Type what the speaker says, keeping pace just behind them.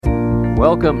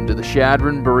Welcome to the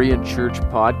Shadron Berean Church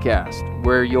podcast,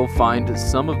 where you'll find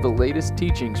some of the latest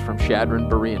teachings from Shadron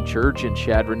Berean Church in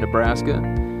Shadron, Nebraska.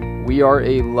 We are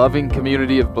a loving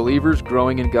community of believers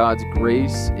growing in God's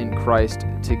grace in Christ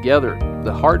together.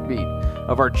 The heartbeat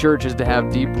of our church is to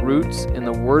have deep roots in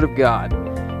the Word of God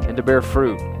and to bear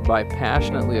fruit by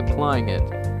passionately applying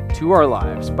it to our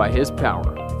lives by His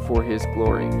power for His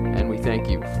glory. And we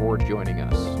thank you for joining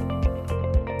us.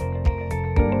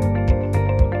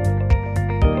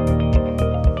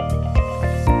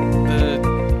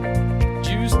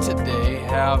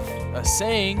 Have a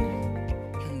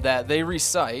saying that they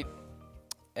recite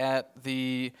at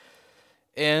the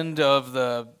end of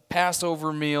the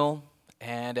Passover meal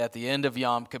and at the end of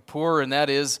Yom Kippur, and that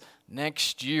is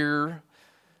next year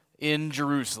in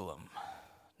Jerusalem.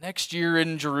 Next year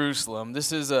in Jerusalem.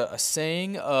 This is a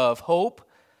saying of hope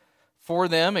for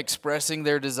them, expressing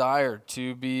their desire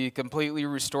to be completely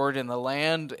restored in the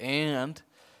land and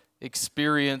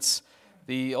experience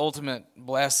the ultimate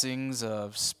blessings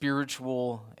of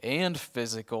spiritual and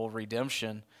physical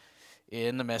redemption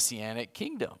in the Messianic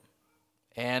kingdom.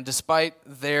 And despite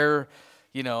their,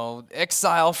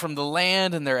 exile from the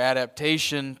land and their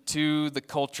adaptation to the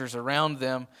cultures around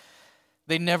them,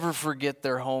 they never forget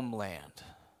their homeland.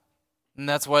 And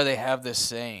that's why they have this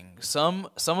saying.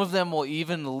 Some of them will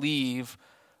even leave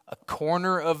a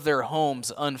corner of their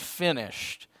homes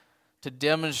unfinished to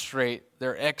demonstrate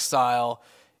their exile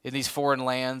in these foreign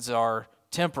lands are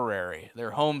temporary.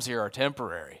 Their homes here are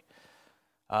temporary.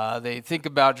 They think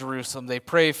about Jerusalem. They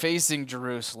pray facing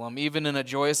Jerusalem. Even in a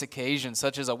joyous occasion,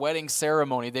 such as a wedding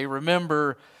ceremony, they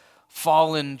remember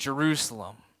fallen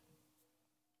Jerusalem.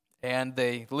 And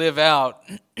they live out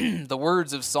the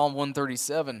words of Psalm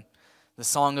 137, the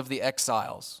Song of the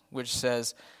Exiles, which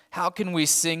says, "How can we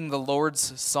sing the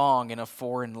Lord's song in a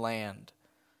foreign land?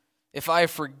 If I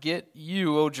forget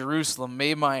you, O Jerusalem,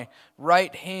 may my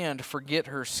right hand forget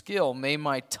her skill. May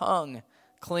my tongue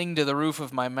cling to the roof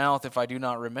of my mouth if I do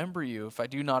not remember you, if I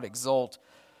do not exalt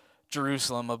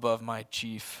Jerusalem above my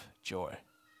chief joy."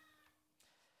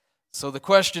 So the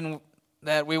question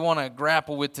that we want to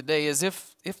grapple with today is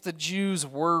if the Jews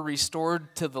were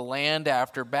restored to the land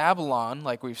after Babylon,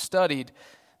 like we've studied,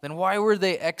 then why were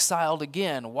they exiled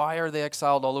again? Why are they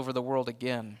exiled all over the world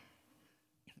again?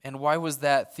 And why was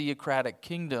that theocratic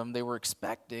kingdom they were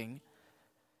expecting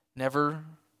never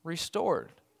restored?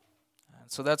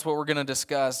 And so that's what we're going to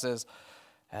discuss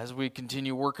as we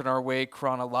continue working our way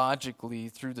chronologically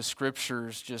through the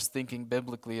scriptures, just thinking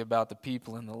biblically about the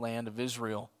people in the land of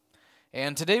Israel.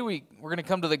 And today we're going to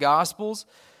come to the Gospels.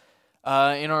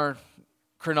 In our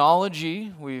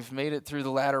chronology, we've made it through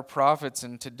the latter prophets,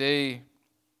 and today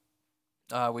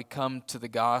we come to the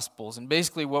Gospels. And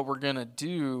basically what we're going to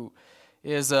do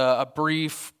is a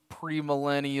brief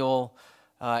premillennial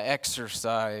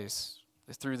exercise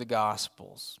through the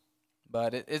Gospels.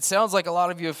 But it sounds like a lot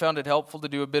of you have found it helpful to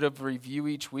do a bit of review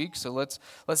each week, so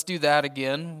let's do that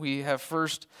again. We have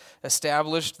first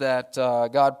established that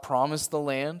God promised the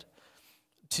land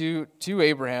to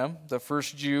Abraham, the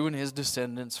first Jew, and his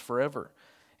descendants forever.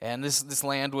 And this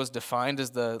land was defined as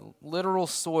the literal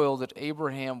soil that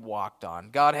Abraham walked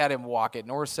on. God had him walk it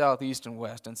north, south, east, and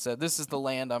west and said, "This is the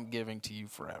land I'm giving to you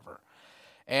forever."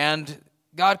 And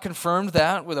God confirmed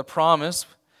that with a promise.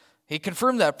 He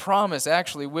confirmed that promise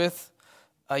actually with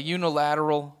a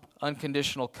unilateral,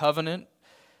 unconditional covenant.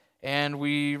 And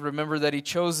we remember that He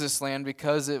chose this land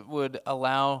because it would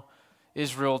allow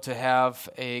Israel to have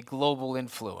a global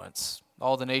influence.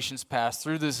 All the nations passed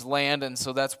through this land, and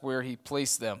so that's where He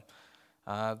placed them.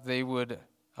 They would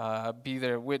be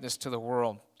their witness to the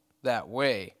world that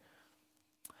way.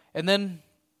 And then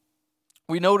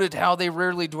we noted how they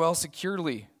rarely dwell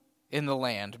securely in the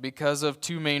land because of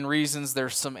two main reasons.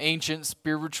 There's some ancient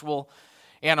spiritual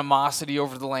animosity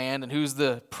over the land and who's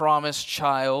the promised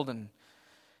child.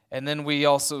 And then we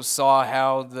also saw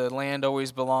how the land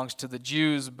always belongs to the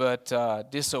Jews, but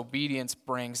disobedience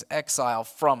brings exile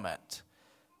from it,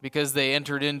 because they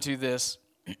entered into this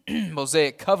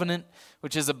Mosaic covenant,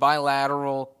 which is a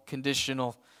bilateral,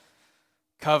 conditional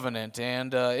covenant.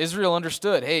 And Israel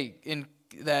understood, in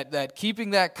that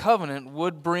keeping that covenant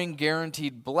would bring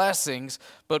guaranteed blessings,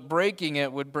 but breaking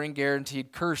it would bring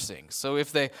guaranteed cursing. So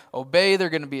if they obey, they're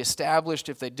going to be established.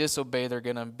 If they disobey, they're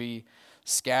going to be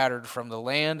scattered from the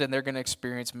land, and they're going to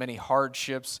experience many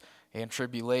hardships and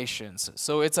tribulations.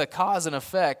 So it's a cause and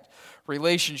effect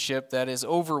relationship that is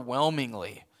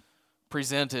overwhelmingly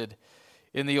presented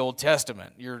in the Old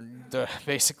Testament.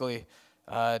 Basically,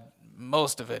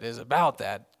 most of it is about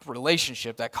that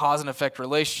relationship, that cause and effect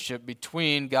relationship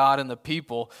between God and the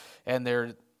people and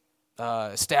their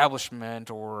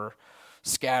establishment or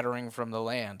scattering from the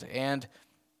land. And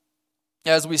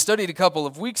as we studied a couple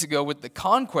of weeks ago with the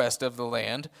conquest of the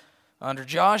land under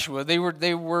Joshua, they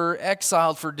were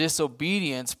exiled for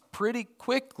disobedience pretty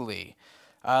quickly.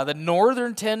 The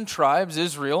northern 10 tribes,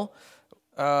 Israel,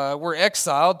 were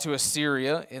exiled to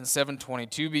Assyria in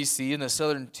 722 BC, and the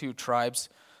southern 2 tribes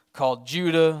called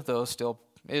Judah, though still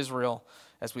Israel,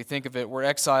 as we think of it, were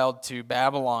exiled to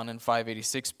Babylon in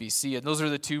 586 BC. And those are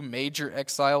the 2 major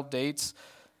exile dates.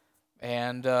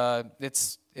 And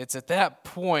it's at that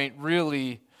point,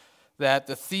 really, that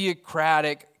the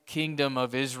theocratic kingdom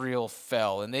of Israel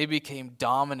fell, and they became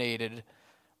dominated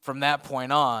from that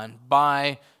point on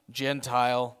by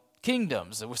Gentile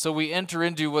kingdoms. So we enter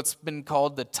into what's been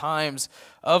called the times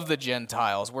of the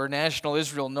Gentiles, where national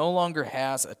Israel no longer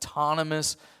has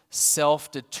autonomous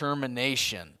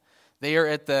self-determination. They are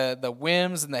at the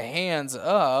whims and the hands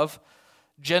of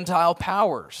Gentile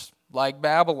powers like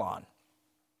Babylon.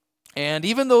 And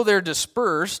even though they're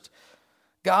dispersed,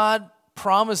 God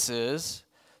promises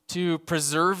to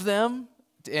preserve them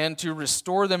and to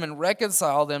restore them and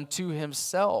reconcile them to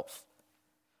himself.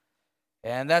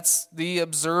 And that's the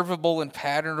observable and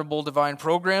patternable divine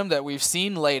program that we've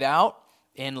seen laid out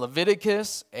in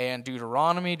Leviticus and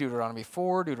Deuteronomy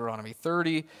 4, Deuteronomy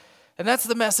 30. And that's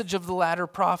the message of the latter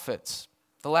prophets.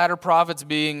 The latter prophets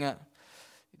being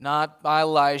not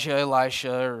Elijah,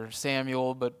 Elisha, or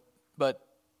Samuel, but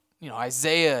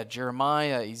Isaiah,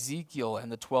 Jeremiah, Ezekiel,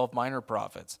 and the 12 minor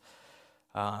prophets.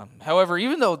 However,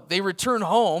 even though they return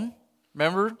home,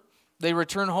 remember, they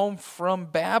return home from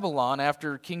Babylon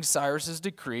after King Cyrus's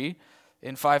decree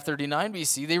in 539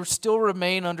 BC, they still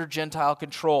remain under Gentile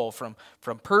control from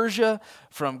Persia,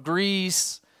 from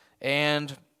Greece,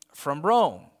 and from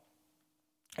Rome.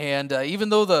 And even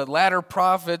though the latter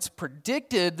prophets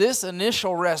predicted this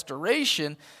initial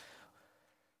restoration,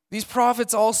 these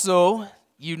prophets also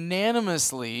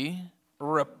unanimously,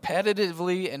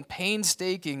 repetitively, and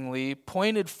painstakingly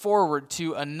pointed forward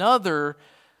to another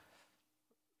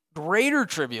greater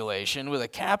tribulation with a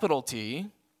capital T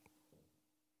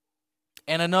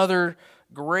and another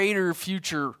greater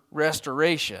future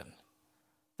restoration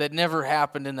that never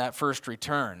happened in that first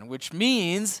return, which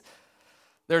means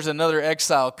there's another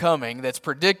exile coming that's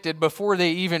predicted before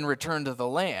they even return to the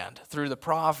land through the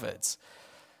prophets.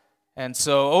 And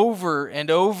so over and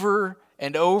over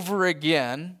and over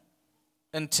again,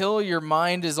 until your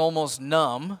mind is almost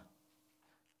numb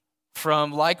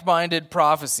from like-minded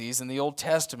prophecies in the Old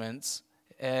Testament,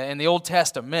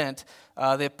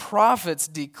 the prophets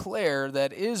declare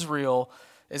that Israel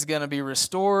is going to be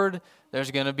restored.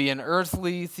 There's going to be an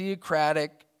earthly,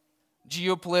 theocratic,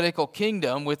 geopolitical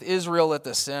kingdom with Israel at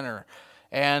the center.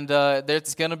 And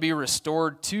it's going to be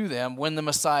restored to them when the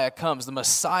Messiah comes. The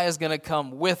Messiah is going to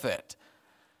come with it.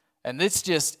 And if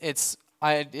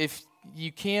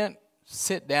you can't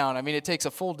sit down, it takes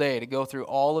a full day to go through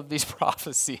all of these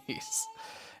prophecies.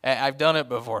 I've done it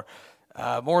before,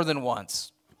 more than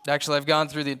once. Actually, I've gone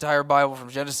through the entire Bible from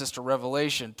Genesis to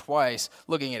Revelation twice,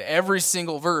 looking at every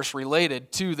single verse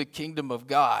related to the kingdom of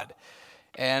God.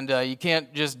 And you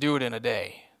can't just do it in a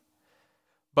day.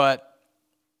 But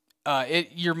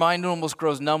your mind almost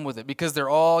grows numb with it because they're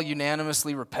all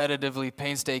unanimously, repetitively,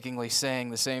 painstakingly saying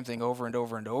the same thing over and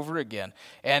over and over again.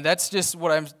 And that's just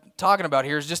what I'm talking about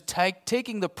here, is just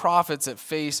taking the prophets at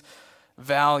face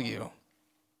value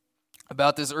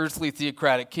about this earthly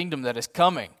theocratic kingdom that is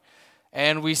coming.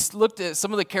 And we looked at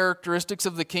some of the characteristics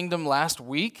of the kingdom last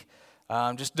week,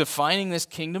 just defining this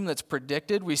kingdom that's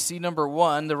predicted. We see, number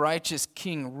one, the righteous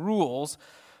king rules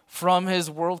from his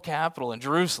world capital in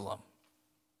Jerusalem.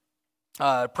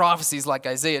 Prophecies like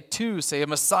Isaiah 2 say a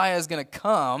Messiah is going to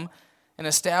come and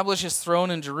establish his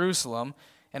throne in Jerusalem,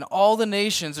 and all the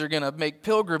nations are going to make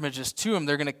pilgrimages to him.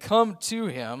 They're going to come to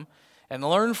him and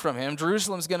learn from him.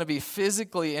 Jerusalem's going to be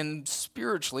physically and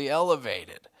spiritually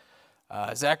elevated.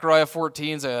 Zechariah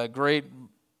 14 is a great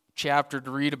chapter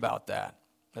to read about that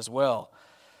as well.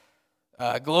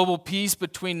 Global peace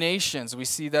between nations, we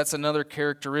see that's another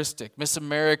characteristic. Miss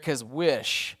America's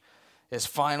wish is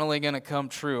finally going to come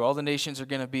true. All the nations are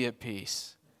going to be at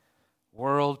peace.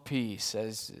 World peace.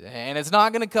 And it's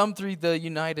not going to come through the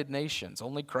United Nations.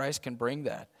 Only Christ can bring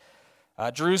that.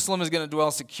 Jerusalem is going to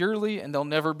dwell securely, and they'll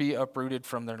never be uprooted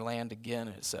from their land again,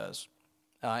 it says.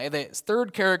 And the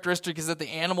third characteristic is that the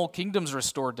animal kingdom's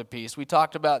restored to peace. We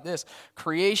talked about this.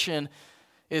 Creation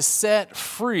is set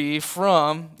free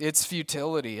from its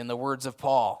futility, in the words of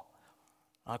Paul.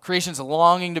 Creation's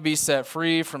longing to be set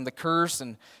free from the curse,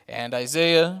 and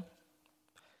Isaiah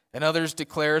and others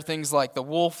declare things like the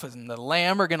wolf and the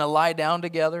lamb are going to lie down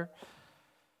together.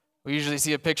 We usually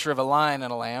see a picture of a lion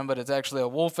and a lamb, but it's actually a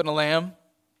wolf and a lamb.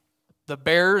 The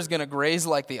bear is going to graze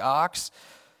like the ox,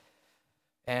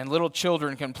 and little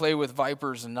children can play with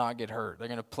vipers and not get hurt. They're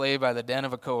going to play by the den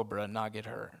of a cobra and not get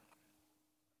hurt.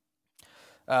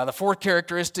 The fourth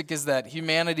characteristic is that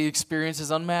humanity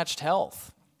experiences unmatched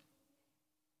health.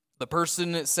 The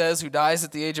person, it says, who dies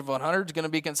at the age of 100 is going to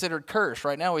be considered cursed.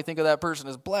 Right now we think of that person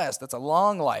as blessed. That's a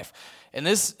long life. And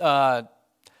this,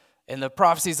 in the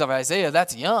prophecies of Isaiah,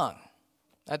 that's young.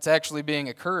 That's actually being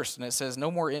accursed. And it says no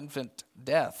more infant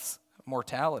deaths,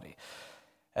 mortality.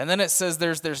 And then it says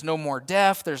there's no more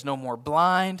deaf, there's no more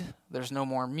blind, there's no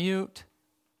more mute,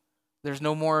 there's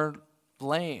no more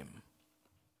lame.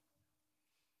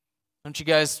 Don't you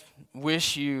guys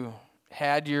wish you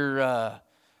had your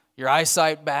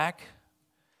eyesight back?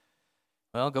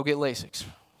 Well, go get LASIK.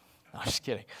 No, I'm just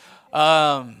kidding.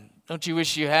 Don't you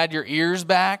wish you had your ears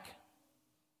back?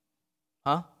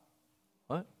 Huh?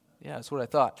 What? Yeah, that's what I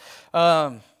thought.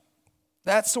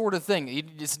 That sort of thing.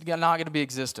 It's not going to be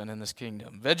existent in this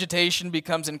kingdom. Vegetation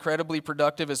becomes incredibly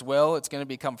productive as well. It's going to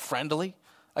become friendly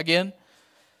again.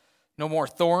 No more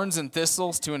thorns and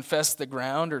thistles to infest the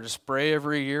ground or to spray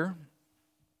every year.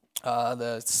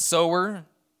 The sower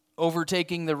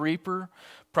overtaking the reaper.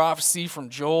 Prophecy from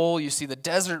Joel. You see the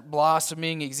desert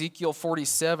blossoming. Ezekiel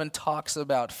 47 talks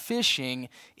about fishing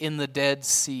in the Dead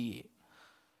Sea.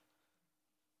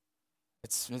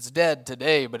 It's dead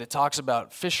today, but it talks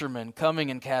about fishermen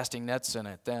coming and casting nets in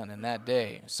it then, in that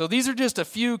day. So these are just a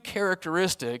few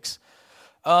characteristics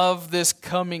of this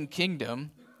coming kingdom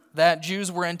that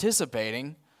Jews were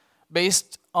anticipating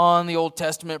based on the Old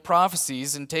Testament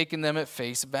prophecies and taking them at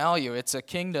face value. It's a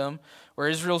kingdom where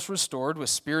Israel's restored with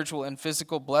spiritual and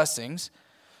physical blessings,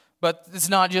 but it's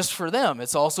not just for them.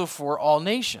 It's also for all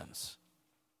nations.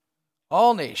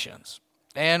 All nations.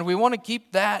 And we want to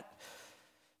keep that.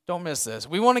 Don't miss this.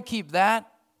 We want to keep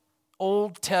that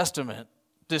Old Testament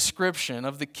description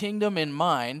of the kingdom in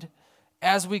mind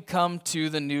as we come to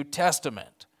the New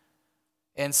Testament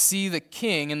and see the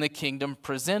king and the kingdom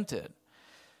presented.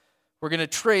 We're going to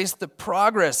trace the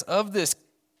progress of this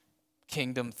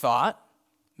kingdom thought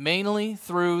mainly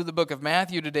through the book of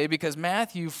Matthew today because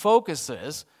Matthew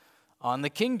focuses on the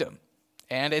kingdom.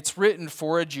 And it's written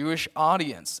for a Jewish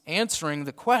audience, answering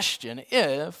the question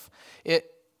if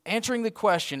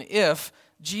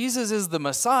Jesus is the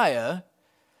Messiah,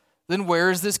 then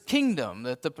where is this kingdom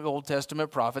that the Old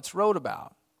Testament prophets wrote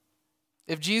about?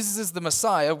 If Jesus is the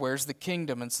Messiah, where's the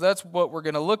kingdom? And so that's what we're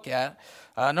going to look at.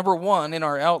 Number one, in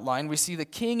our outline, we see the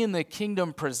king and the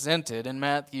kingdom presented in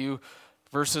Matthew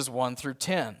verses 1 through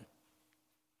 10.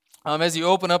 As you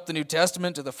open up the New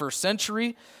Testament to the first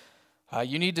century,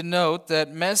 you need to note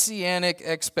that messianic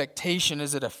expectation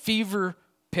is at a fever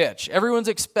pitch. Everyone's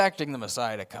expecting the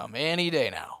Messiah to come any day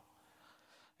now.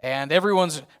 And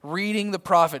everyone's reading the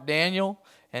prophet Daniel,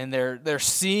 and they're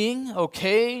seeing,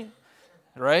 okay,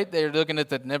 right? They're looking at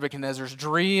the Nebuchadnezzar's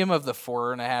dream of the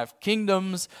 4.5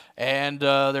 kingdoms, and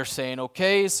they're saying,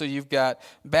 okay, so you've got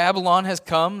Babylon has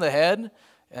come, the head,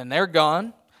 and they're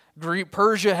gone.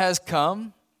 Persia has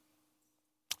come,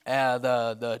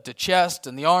 the chest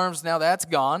and the arms, now that's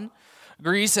gone.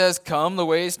 Greece has come, the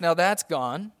waist, now that's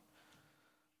gone.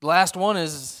 The last one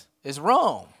is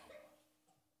Rome.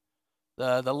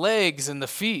 The legs and the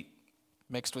feet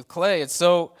mixed with clay. And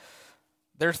so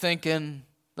they're thinking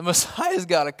the Messiah's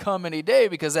got to come any day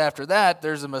because after that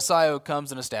there's a Messiah who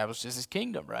comes and establishes his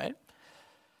kingdom, right?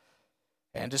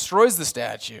 And destroys the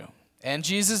statue. And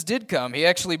Jesus did come. He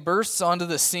actually bursts onto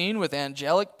the scene with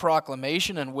angelic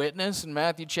proclamation and witness. In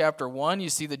Matthew chapter 1, you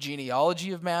see the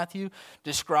genealogy of Matthew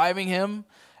describing him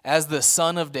as the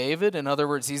son of David. In other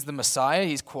words, he's the Messiah.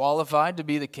 He's qualified to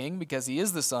be the king because he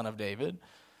is the son of David.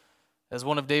 As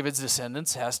one of David's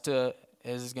descendants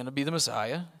is going to be the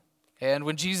Messiah. And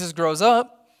when Jesus grows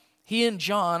up, he and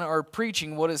John are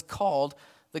preaching what is called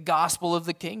the gospel of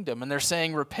the kingdom. And they're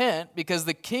saying, repent because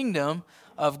the kingdom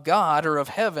of God or of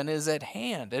heaven is at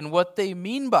hand. And what they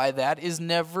mean by that is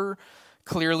never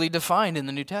clearly defined in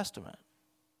the New Testament.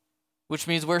 Which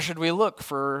means where should we look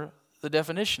for the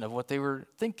definition of what they were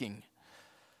thinking,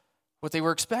 what they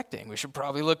were expecting? We should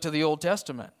probably look to the Old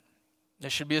Testament.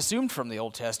 It should be assumed from the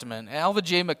Old Testament. Alva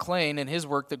J. McLean, in his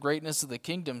work, The Greatness of the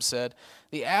Kingdom, said,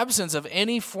 the absence of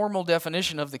any formal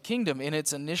definition of the kingdom in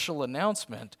its initial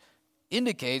announcement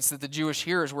indicates that the Jewish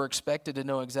hearers were expected to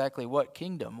know exactly what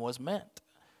kingdom was meant.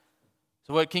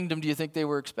 So what kingdom do you think they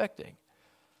were expecting?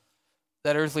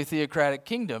 That earthly theocratic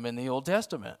kingdom in the Old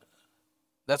Testament.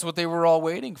 That's what they were all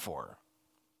waiting for.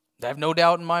 I have no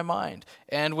doubt in my mind.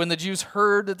 And when the Jews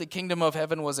heard that the kingdom of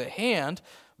heaven was at hand,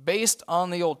 based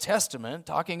on the Old Testament,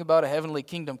 talking about a heavenly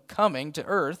kingdom coming to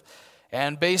earth,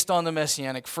 And based on the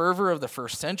messianic fervor of the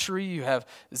first century, you have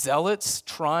zealots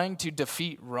trying to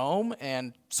defeat Rome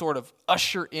and sort of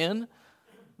usher in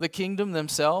the kingdom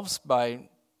themselves by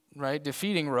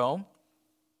defeating Rome.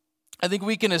 I think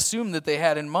we can assume that they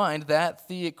had in mind that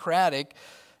theocratic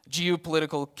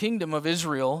geopolitical kingdom of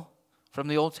Israel from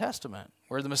the Old Testament,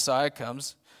 where the Messiah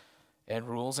comes and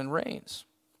rules and reigns.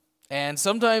 And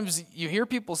sometimes you hear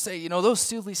people say, those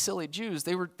silly Jews,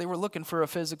 they were looking for a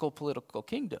physical political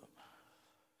kingdom.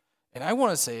 And I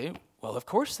want to say, well, of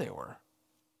course they were,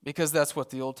 because that's what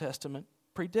the Old Testament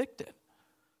predicted.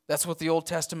 That's what the Old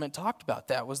Testament talked about.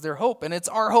 That was their hope, and it's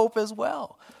our hope as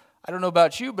well. I don't know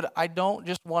about you, but I don't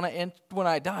just want to, when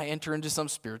I die, enter into some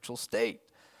spiritual state.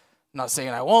 I'm not saying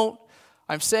I won't.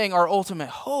 I'm saying our ultimate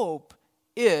hope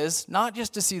is not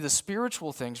just to see the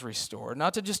spiritual things restored,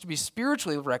 not to just to be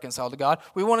spiritually reconciled to God.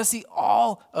 We want to see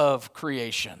all of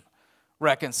creation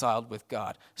reconciled with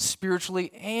God,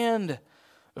 spiritually and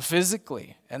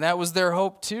physically. And that was their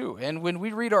hope too. And when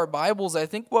we read our Bibles, I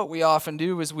think what we often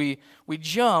do is we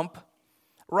jump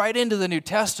right into the New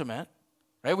Testament,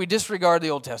 right? We disregard the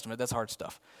Old Testament. That's hard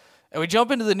stuff. And we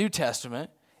jump into the New Testament,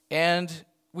 and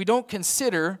we don't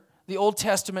consider the Old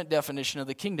Testament definition of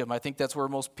the kingdom. I think that's where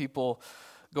most people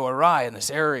go awry in this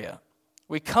area.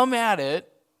 We come at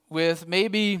it with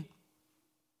maybe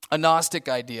a Gnostic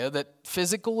idea that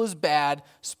physical is bad,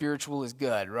 spiritual is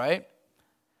good, right?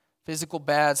 Physical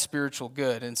bad, spiritual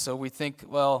good. And so we think,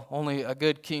 well, only a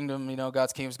good kingdom,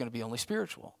 God's kingdom is going to be only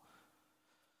spiritual.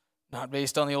 Not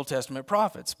based on the Old Testament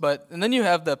prophets. And then you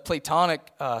have the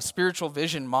Platonic spiritual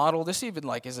vision model. This even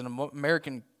is an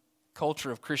American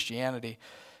culture of Christianity.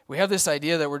 We have this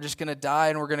idea that we're just going to die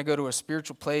and we're going to go to a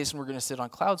spiritual place and we're going to sit on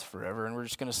clouds forever and we're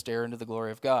just going to stare into the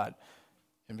glory of God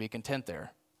and be content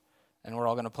there. And we're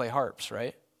all going to play harps,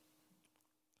 right?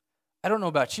 I don't know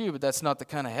about you, but that's not the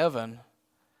kind of heaven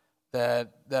that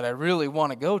I really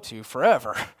want to go to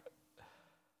forever.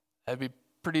 That'd be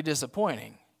pretty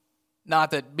disappointing.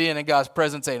 Not that being in God's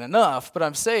presence ain't enough, but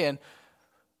I'm saying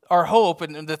our hope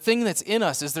and the thing that's in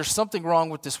us is there's something wrong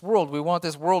with this world. We want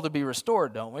this world to be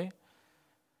restored, don't we?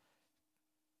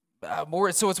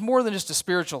 So it's more than just a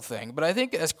spiritual thing. But I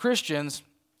think as Christians,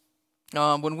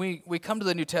 when we come to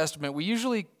the New Testament, we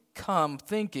usually come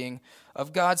thinking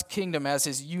of God's kingdom as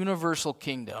his universal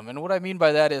kingdom. And what I mean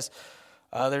by that is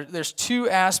there's two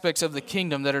aspects of the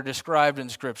kingdom that are described in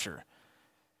Scripture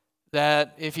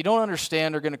that, if you don't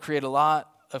understand, are going to create a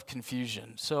lot of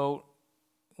confusion. So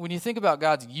when you think about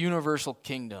God's universal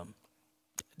kingdom,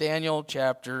 Daniel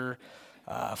chapter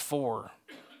 4,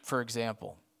 for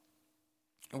example,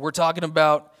 we're talking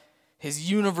about his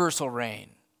universal reign,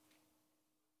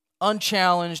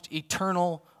 unchallenged,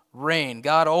 eternal reign.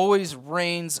 God always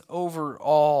reigns over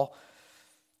all,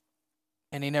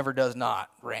 and he never does not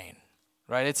reign.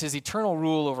 Right? It's his eternal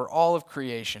rule over all of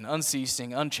creation,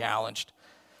 unceasing, unchallenged.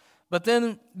 But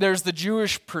then there's the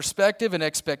Jewish perspective and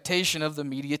expectation of the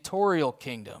mediatorial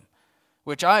kingdom,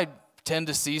 which I tend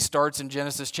to see starts in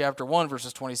Genesis chapter 1,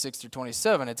 verses 26 through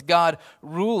 27. It's God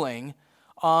ruling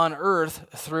on earth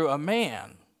through a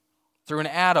man, through an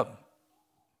Adam,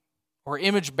 or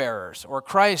image bearers, or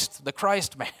Christ, the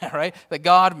Christ man, right? The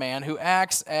God man who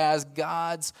acts as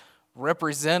God's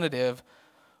representative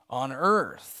on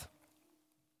earth.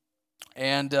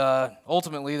 And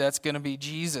ultimately, that's going to be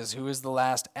Jesus, who is the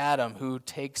last Adam, who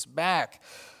takes back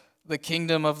the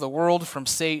kingdom of the world from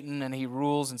Satan, and he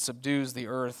rules and subdues the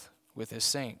earth with his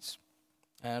saints.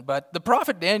 But the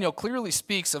prophet Daniel clearly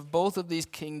speaks of both of these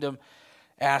kingdom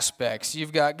aspects.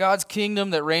 You've got God's kingdom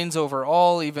that reigns over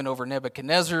all, even over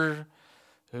Nebuchadnezzar,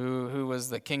 who was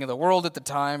the king of the world at the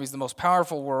time. He's the most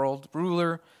powerful world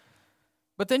ruler.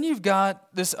 But then you've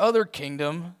got this other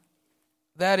kingdom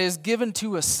that is given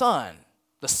to a son,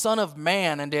 the Son of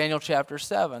Man in Daniel chapter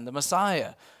 7, the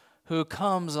Messiah, who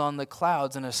comes on the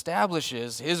clouds and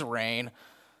establishes his reign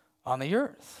on the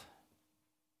earth.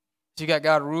 So you got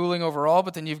God ruling over all,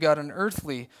 but then you've got an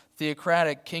earthly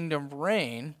theocratic kingdom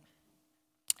reign.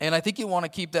 And I think you want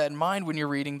to keep that in mind when you're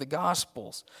reading the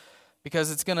Gospels, because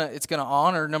it's gonna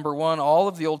honor, number one, all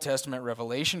of the Old Testament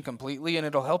revelation completely, and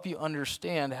it'll help you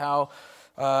understand how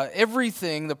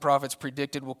everything the prophets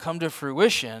predicted will come to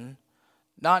fruition,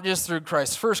 not just through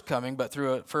Christ's first coming, but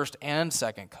through a first and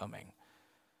second coming.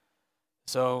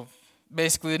 So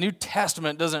basically, the New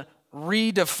Testament doesn't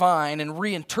redefine and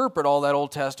reinterpret all that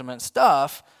Old Testament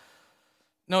stuff.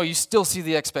 No, you still see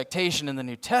the expectation in the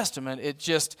New Testament. It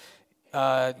just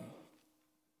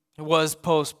was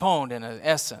postponed in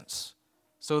essence.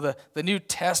 So the New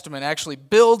Testament actually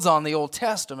builds on the Old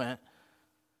Testament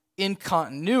in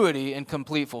continuity and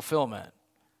complete fulfillment.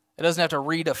 It doesn't have to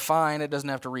redefine, it doesn't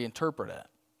have to reinterpret it.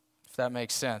 if that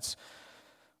makes sense.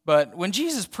 But when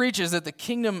Jesus preaches that the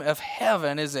kingdom of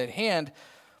heaven is at hand,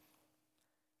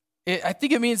 I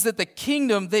think it means that the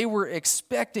kingdom they were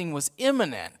expecting was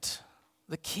imminent.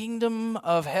 The kingdom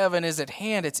of heaven is at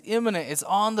hand. It's imminent. It's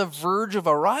on the verge of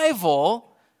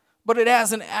arrival, but it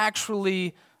hasn't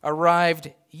actually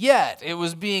arrived yet. It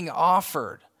was being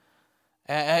offered.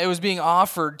 It was being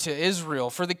offered to Israel.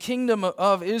 For the kingdom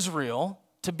of Israel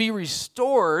to be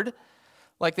restored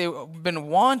like they've been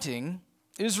wanting,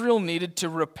 Israel needed to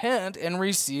repent and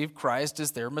receive Christ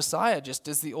as their Messiah, just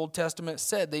as the Old Testament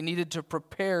said. They needed to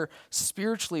prepare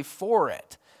spiritually for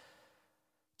it,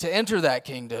 to enter that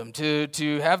kingdom,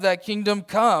 to have that kingdom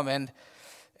come, and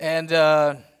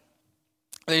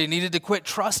they needed to quit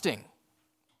trusting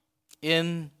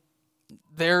in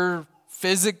their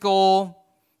physical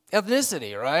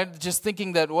ethnicity, right? Just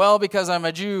thinking that, well, because I'm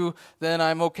a Jew, then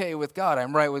I'm okay with God,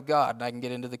 I'm right with God, and I can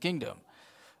get into the kingdom.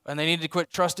 And they needed to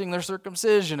quit trusting their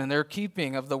circumcision and their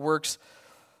keeping of the works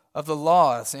of the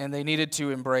laws, and they needed to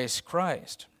embrace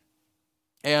Christ.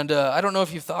 And I don't know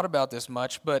if you've thought about this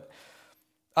much, but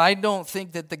I don't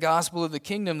think that the gospel of the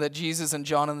kingdom that Jesus and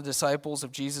John and the disciples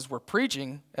of Jesus were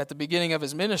preaching at the beginning of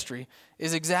his ministry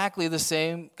is exactly the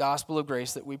same gospel of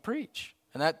grace that we preach.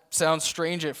 And that sounds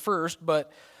strange at first,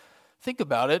 but think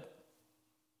about it.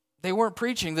 They weren't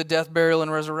preaching the death, burial,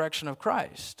 and resurrection of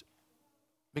Christ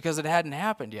because it hadn't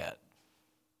happened yet.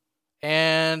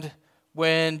 And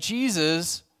when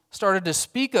Jesus started to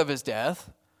speak of his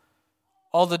death,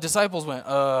 all the disciples went,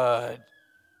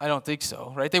 I don't think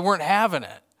so, right? They weren't having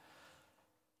it.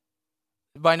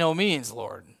 By no means,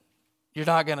 Lord. You're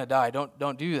not going to die.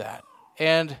 Don't do that.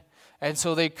 And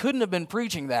so they couldn't have been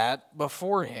preaching that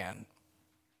beforehand.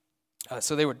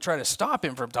 So they would try to stop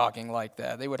him from talking like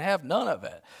that. They would have none of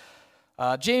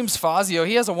it. James Fazio,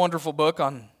 he has a wonderful book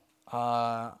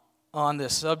on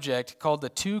this subject called The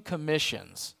Two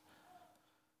Commissions.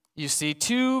 You see,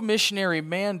 two missionary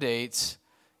mandates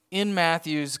in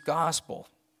Matthew's gospel,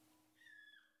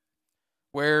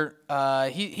 where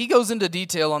he goes into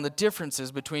detail on the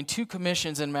differences between two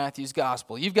commissions in Matthew's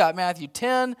gospel. You've got Matthew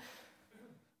 10,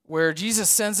 where Jesus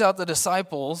sends out the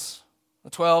disciples, the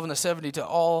 12 and the 70, to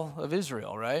all of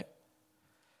Israel, right?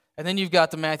 And then you've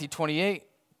got the Matthew 28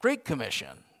 Great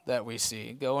Commission that we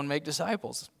see, go and make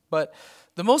disciples. But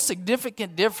the most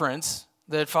significant difference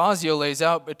that Fazio lays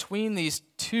out between these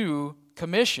two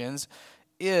commissions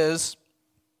is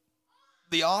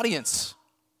the audience.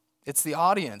 It's the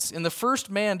audience. In the first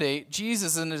mandate,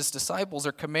 Jesus and his disciples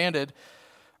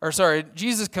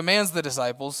Jesus commands the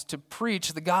disciples to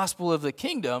preach the gospel of the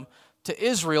kingdom to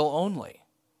Israel only.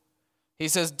 He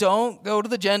says, don't go to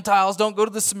the Gentiles, don't go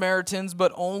to the Samaritans,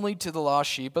 but only to the lost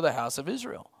sheep of the house of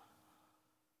Israel.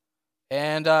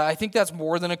 And I think that's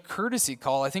more than a courtesy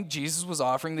call. I think Jesus was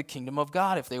offering the kingdom of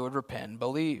God if they would repent and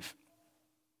believe.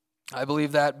 I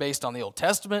believe that based on the Old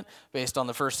Testament, based on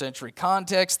the first century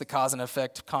context, the cause and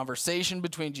effect conversation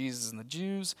between Jesus and the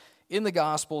Jews, in the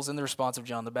Gospels, in the response of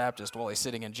John the Baptist while he's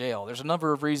sitting in jail. There's a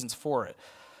number of reasons for it.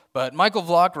 But Michael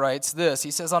Vlock writes this.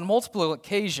 He says, on multiple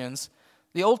occasions,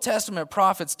 the Old Testament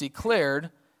prophets declared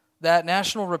that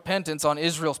national repentance on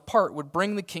Israel's part would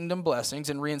bring the kingdom blessings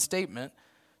and reinstatement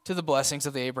to the blessings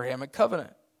of the Abrahamic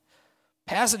covenant.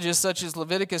 Passages such as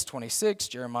Leviticus 26,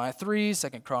 Jeremiah 3, 2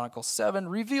 Chronicles 7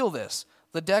 reveal this.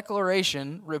 The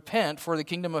declaration, repent for the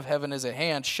kingdom of heaven is at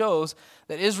hand, shows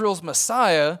that Israel's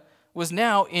Messiah was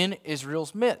now in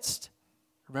Israel's midst.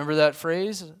 Remember that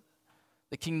phrase?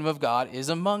 The kingdom of God is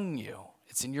among you.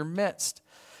 It's in your midst.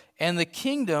 And the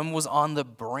kingdom was on the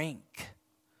brink.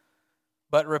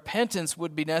 But repentance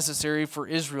would be necessary for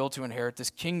Israel to inherit this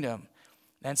kingdom.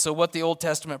 And so what the Old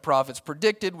Testament prophets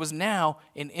predicted was now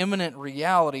an imminent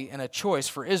reality and a choice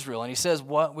for Israel. And he says,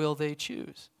 what will they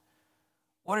choose?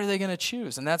 What are they going to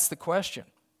choose? And that's the question.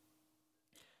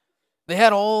 They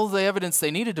had all the evidence they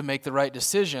needed to make the right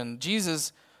decision.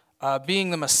 Jesus,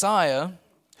 being the Messiah,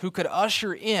 who could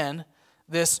usher in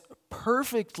this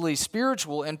perfectly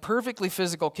spiritual and perfectly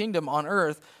physical kingdom on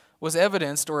earth, was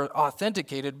evidenced or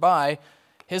authenticated by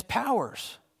his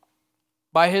powers,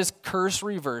 by his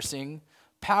curse-reversing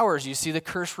powers. You see the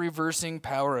curse-reversing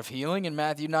power of healing in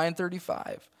Matthew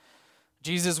 9:35.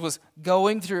 Jesus was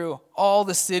going through all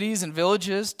the cities and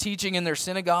villages, teaching in their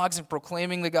synagogues and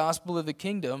proclaiming the gospel of the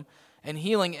kingdom and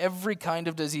healing every kind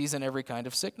of disease and every kind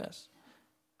of sickness.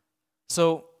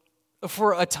 So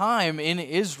for a time in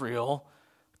Israel,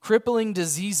 crippling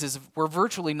diseases were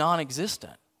virtually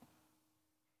non-existent.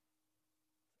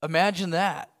 Imagine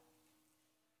that.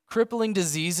 Crippling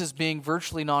diseases being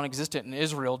virtually non-existent in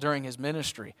Israel during his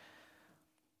ministry.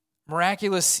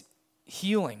 Miraculous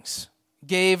healings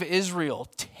gave Israel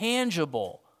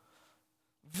tangible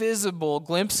visible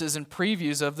glimpses and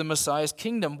previews of the Messiah's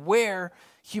kingdom, where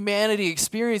humanity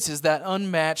experiences that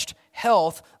unmatched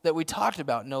health that we talked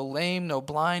about. No lame, no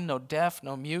blind, no deaf,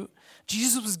 no mute.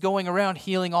 Jesus was going around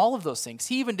healing all of those things.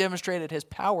 He even demonstrated his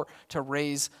power to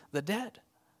raise the dead.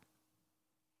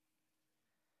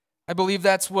 I believe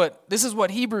this is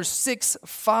what Hebrews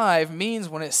 6:5 means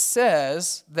when it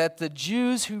says that the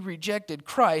Jews who rejected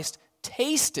Christ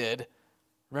tasted,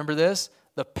 remember this,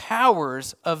 the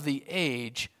powers of the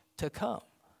age to come.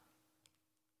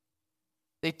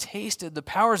 They tasted the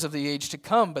powers of the age to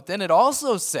come, but then it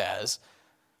also says,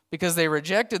 because they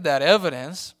rejected that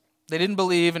evidence, they didn't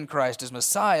believe in Christ as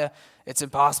Messiah, it's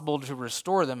impossible to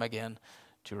restore them again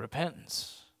to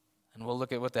repentance. And we'll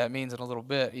look at what that means in a little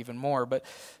bit even more. But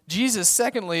Jesus,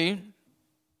 secondly,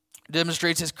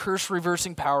 demonstrates his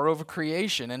curse-reversing power over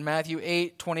creation. In Matthew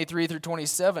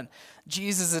 8:23-27,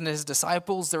 Jesus and his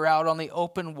disciples, they're out on the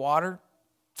open water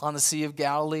on the Sea of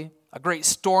Galilee. A great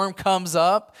storm comes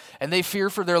up, and they fear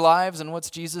for their lives. And what's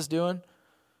Jesus doing?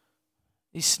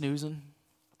 He's snoozing,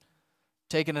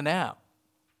 taking a nap.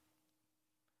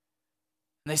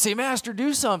 And they say, Master,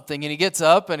 do something. And he gets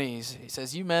up and he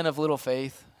says, you men of little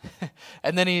faith.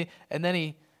 and then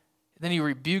he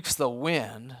rebukes the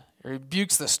wind, or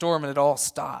rebukes the storm, and it all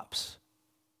stops.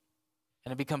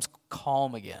 And it becomes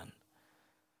calm again.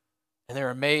 And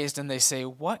they're amazed and they say,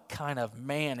 what kind of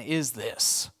man is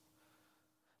this,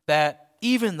 that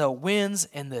even the winds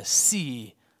and the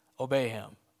sea obey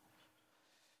him?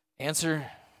 Answer,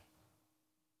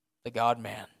 the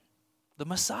God-man, the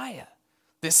Messiah.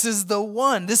 This is the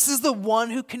one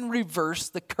who can reverse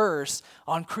the curse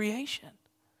on creation.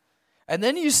 And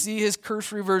then you see his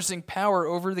curse-reversing power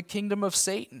over the kingdom of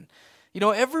Satan. You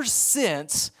know, ever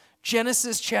since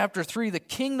Genesis chapter 3, the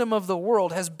kingdom of the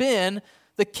world has been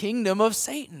the kingdom of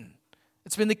Satan.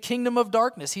 It's been the kingdom of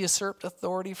darkness. He usurped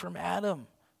authority from Adam,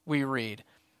 we read.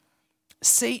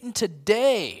 Satan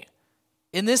today,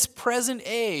 in this present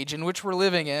age in which we're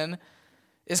living in,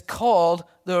 is called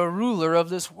the ruler of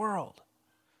this world.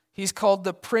 He's called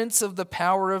the prince of the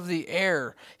power of the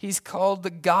air. He's called the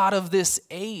god of this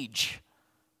age.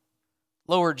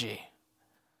 Lower G.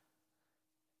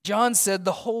 John said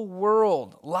the whole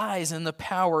world lies in the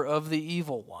power of the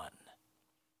evil one.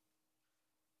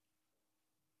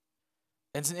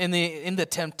 And in the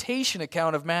temptation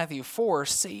account of Matthew 4,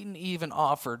 Satan even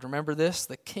offered, remember this,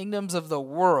 the kingdoms of the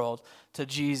world to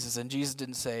Jesus. And Jesus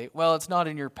didn't say, well, it's not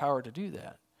in your power to do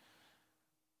that.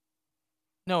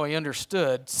 No, he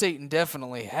understood Satan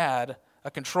definitely had a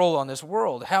control on this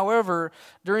world. However,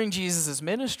 during Jesus'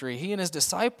 ministry, he and his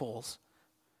disciples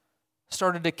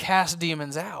started to cast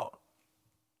demons out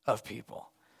of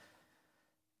people.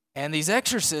 And these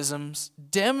exorcisms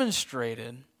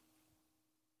demonstrated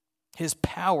his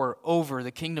power over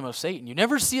the kingdom of Satan. You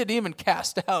never see a demon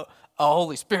cast out a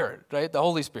Holy Spirit, right? The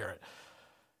Holy Spirit.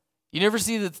 You never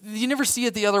see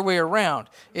it the other way around.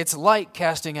 It's light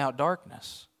casting out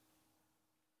darkness.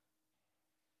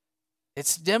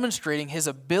 It's demonstrating his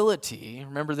ability,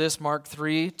 remember this, Mark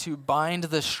 3, to bind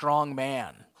the strong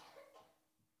man,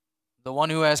 the one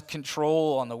who has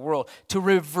control on the world, to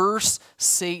reverse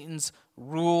Satan's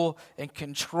rule and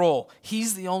control.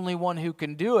 He's the only one who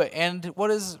can do it. And what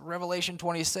does Revelation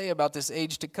 20 say about this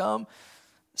age to come?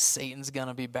 Satan's going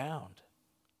to be bound.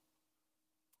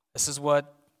 This is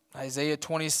what Isaiah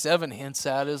 27 hints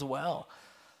at as well.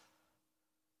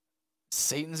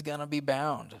 Satan's going to be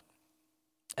bound.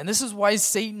 And this is why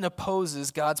Satan opposes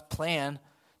God's plan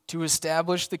to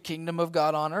establish the kingdom of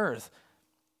God on earth.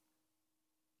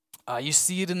 You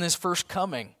see it in this first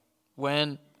coming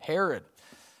when Herod,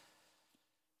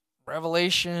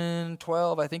 Revelation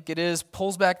 12, I think it is,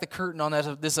 pulls back the curtain on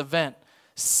this event.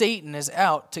 Satan is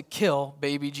out to kill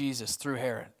baby Jesus through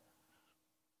Herod.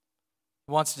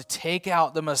 He wants to take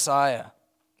out the Messiah.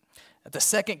 At the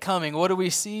second coming, what do we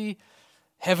see?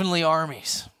 Heavenly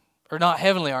armies. Or not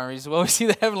heavenly armies. Well, we see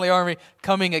the heavenly army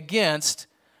coming against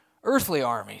earthly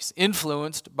armies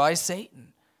influenced by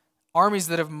Satan. Armies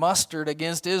that have mustered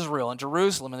against Israel and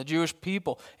Jerusalem and the Jewish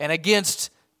people and against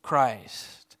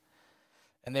Christ.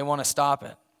 And they want to stop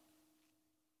it.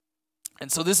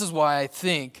 And so this is why I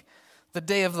think the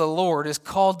day of the Lord is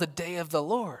called the day of the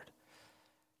Lord.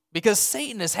 Because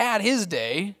Satan has had his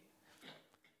day.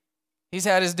 He's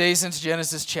had his day since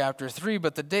Genesis chapter 3,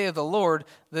 but the day of the Lord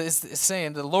is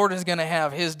saying the Lord is going to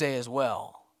have his day as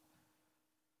well.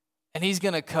 And he's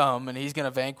going to come and he's going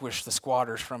to vanquish the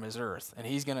squatters from his earth. And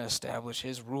he's going to establish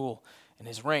his rule and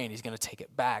his reign. He's going to take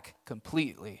it back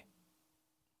completely.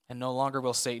 And no longer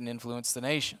will Satan influence the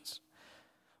nations.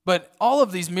 But all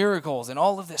of these miracles and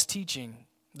all of this teaching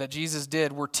that Jesus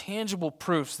did were tangible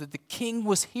proofs that the king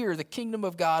was here. The kingdom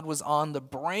of God was on the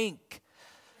brink.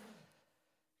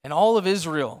 And all of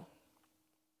Israel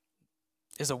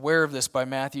is aware of this by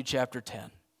Matthew chapter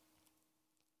 10.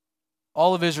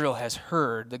 All of Israel has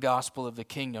heard the gospel of the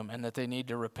kingdom and that they need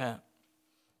to repent.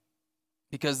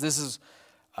 Because this is,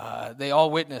 they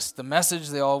all witnessed the message,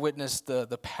 they all witnessed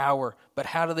the power, but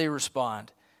how do they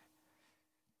respond?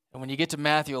 And when you get to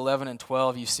Matthew 11 and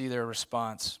 12, you see their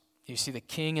response. You see the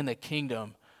king and the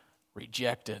kingdom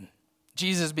rejected.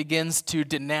 Jesus begins to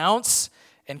denounce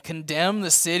and condemn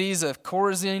the cities of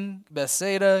Chorazin,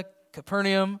 Bethsaida,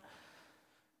 Capernaum.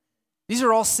 These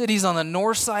are all cities on the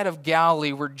north side of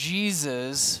Galilee where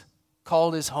Jesus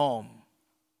called his home.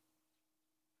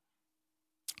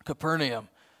 Capernaum.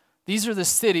 These are the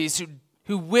cities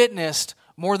who witnessed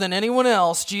more than anyone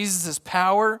else Jesus'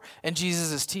 power and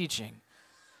Jesus' teaching.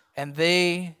 And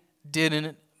they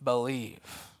didn't believe.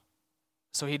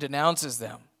 So he denounces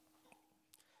them.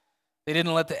 They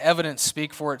didn't let the evidence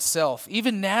speak for itself.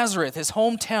 Even Nazareth, his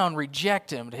hometown,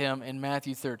 rejected him in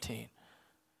Matthew 13.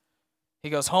 He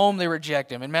goes home, they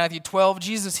reject him. In Matthew 12,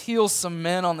 Jesus heals some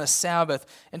men on the Sabbath,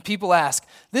 and people ask,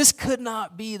 this could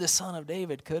not be the Son of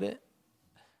David, could it?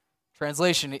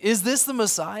 Translation, is this the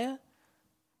Messiah?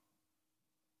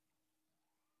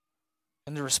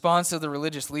 And the response of the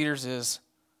religious leaders is,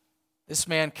 this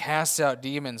man casts out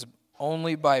demons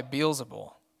only by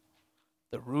Beelzebul,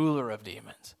 the ruler of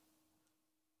demons.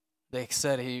 They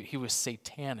said he was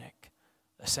satanic,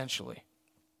 essentially.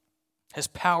 His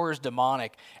power is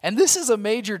demonic. And this is a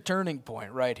major turning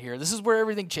point right here. This is where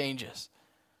everything changes.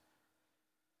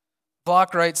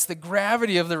 Block writes, the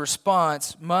gravity of the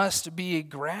response must be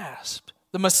grasped.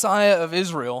 The Messiah of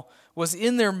Israel was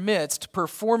in their midst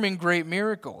performing great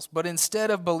miracles, but instead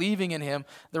of believing in him,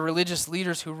 the religious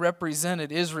leaders who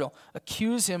represented Israel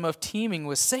accused him of teaming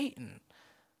with Satan.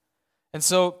 And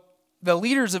so the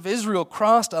leaders of Israel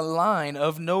crossed a line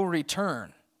of no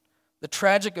return. The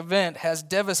tragic event has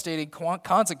devastating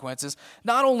consequences,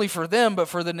 not only for them, but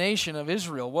for the nation of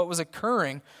Israel. What was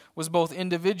occurring was both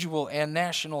individual and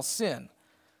national sin.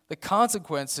 The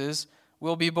consequences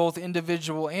will be both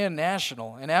individual and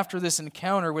national. And after this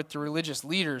encounter with the religious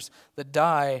leaders, the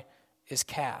die is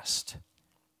cast.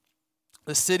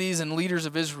 The cities and leaders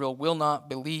of Israel will not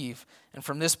believe, and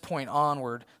from this point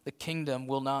onward, the kingdom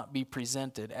will not be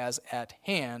presented as at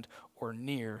hand or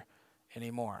near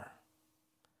anymore.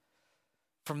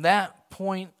 From that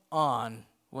point on,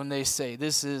 when they say,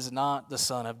 this is not the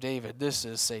Son of David, this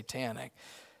is satanic,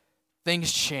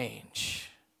 things change.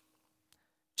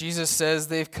 Jesus says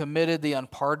they've committed the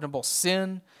unpardonable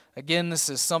sin. Again, this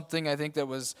is something I think that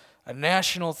was a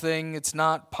national thing. It's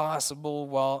not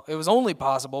possible it was only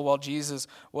possible while Jesus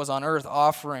was on earth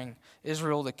offering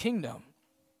Israel the kingdom.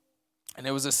 And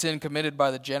it was a sin committed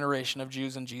by the generation of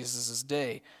Jews in Jesus'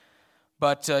 day.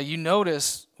 But you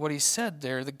notice what he said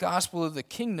there, the gospel of the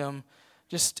kingdom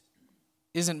just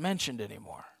isn't mentioned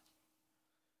anymore.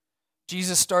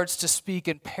 Jesus starts to speak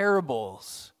in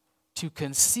parables to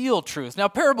conceal truth. Now,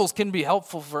 parables can be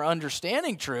helpful for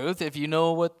understanding truth if you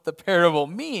know what the parable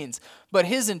means. But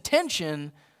his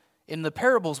intention in the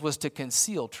parables was to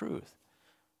conceal truth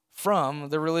from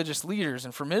the religious leaders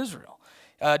and from Israel.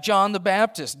 John the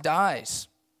Baptist dies.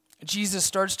 Jesus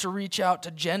starts to reach out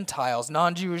to Gentiles,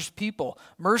 non-Jewish people.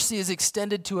 Mercy is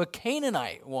extended to a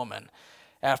Canaanite woman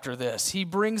after this. He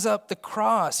brings up the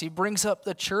cross. He brings up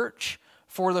the church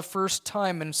for the first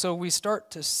time. And so we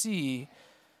start to see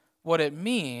what it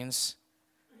means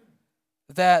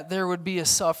that there would be a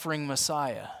suffering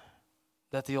Messiah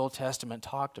that the Old Testament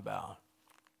talked about.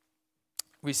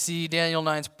 We see Daniel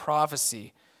 9's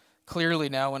prophecy clearly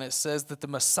now when it says that the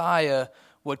Messiah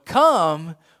would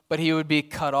come, but he would be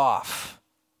cut off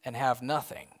and have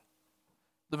nothing.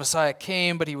 The Messiah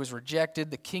came, but he was rejected.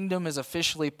 The kingdom is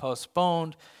officially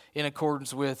postponed in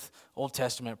accordance with Old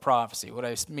Testament prophecy. What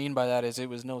I mean by that is it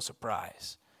was no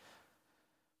surprise.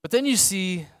 But then you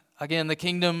see, again, the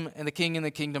kingdom and the king and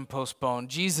the kingdom postponed.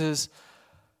 Jesus,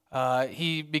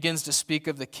 he begins to speak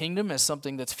of the kingdom as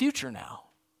something that's future now.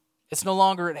 It's no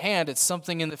longer at hand. It's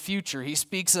something in the future. He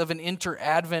speaks of an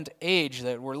inter-Advent age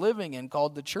that we're living in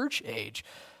called the church age,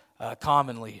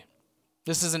 commonly.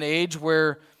 This is an age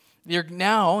where you're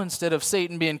now, instead of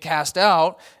Satan being cast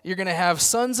out, you're going to have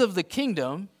sons of the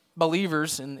kingdom,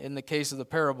 believers in the case of the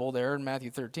parable there in Matthew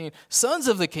 13, sons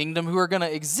of the kingdom who are going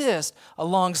to exist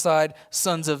alongside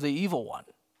sons of the evil one.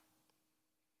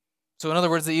 So in other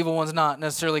words, the evil one's not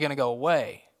necessarily going to go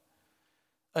away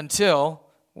until,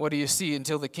 what do you see?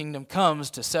 Until the kingdom comes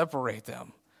to separate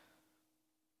them.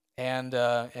 And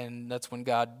that's when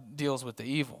God deals with the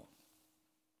evil.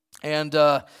 And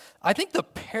I think the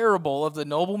parable of the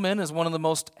nobleman is one of the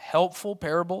most helpful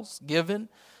parables given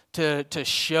to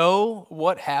show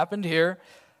what happened here,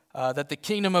 that the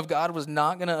kingdom of God was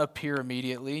not going to appear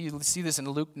immediately. You see this in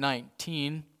Luke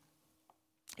 19.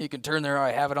 You can turn there.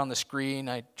 I have it on the screen.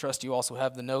 I trust you also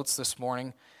have the notes this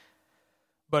morning.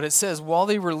 But it says, while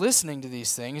they were listening to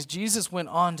these things, Jesus went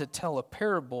on to tell a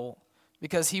parable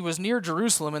because he was near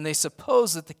Jerusalem and they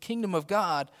supposed that the kingdom of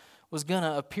God was going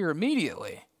to appear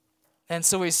immediately. And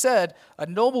so he said, a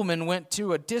nobleman went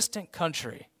to a distant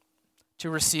country to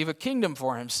receive a kingdom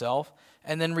for himself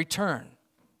and then return.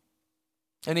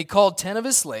 And he called 10 of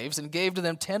his slaves and gave to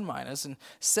them 10 minas and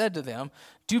said to them,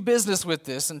 do business with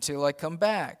this until I come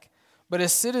back. But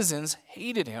his citizens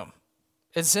hated him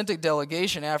and sent a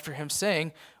delegation after him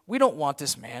saying, we don't want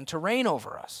this man to reign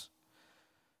over us.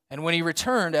 And when he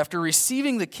returned, after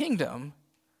receiving the kingdom,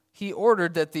 he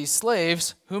ordered that these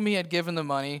slaves, whom he had given the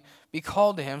money, be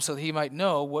called to him so that he might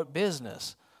know what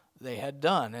business they had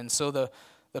done. And so the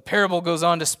parable goes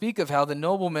on to speak of how the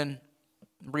nobleman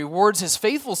rewards his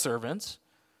faithful servants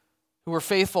who were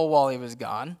faithful while he was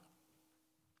gone,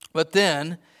 but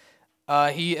then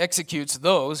he executes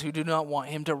those who do not want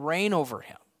him to reign over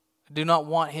him, do not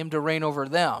want him to reign over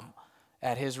them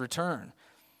at his return.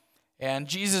 And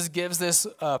Jesus gives this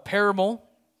parable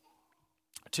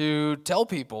to tell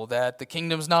people that the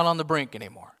kingdom's not on the brink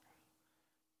anymore.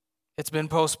 It's been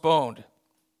postponed.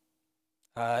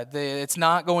 It's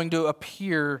not going to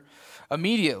appear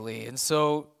immediately. And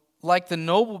so, like the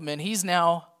nobleman, he's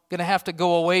now going to have to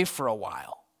go away for a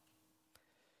while.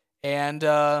 And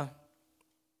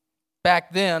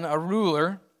back then, a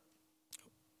ruler,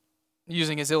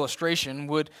 using his illustration,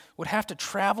 would have to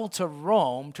travel to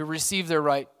Rome to receive their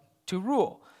right to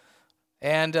rule.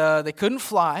 And they couldn't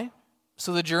fly,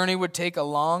 so the journey would take a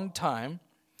long time.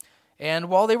 And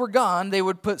while they were gone, they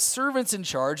would put servants in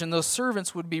charge, and those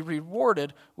servants would be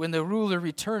rewarded when the ruler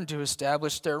returned to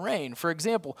establish their reign. For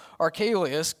example,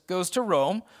 Archelaus goes to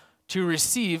Rome to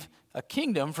receive a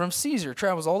kingdom from Caesar,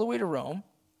 travels all the way to Rome,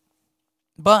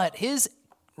 but his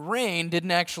reign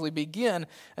didn't actually begin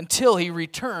until he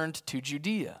returned to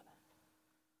Judea.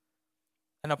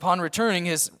 And upon returning,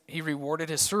 he rewarded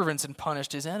his servants and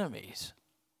punished his enemies.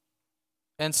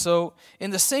 And so, in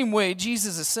the same way,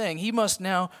 Jesus is saying he must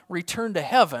now return to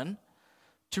heaven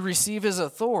to receive his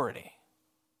authority.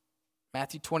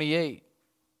 Matthew 28,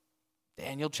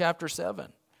 Daniel chapter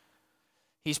 7.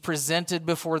 He's presented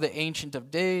before the Ancient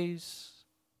of Days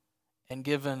and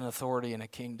given authority in a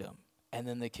kingdom. And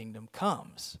then the kingdom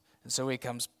comes. And so he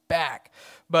comes back.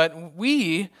 But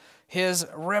we, his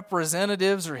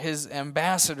representatives or his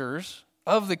ambassadors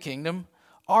of the kingdom,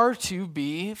 are to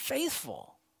be faithful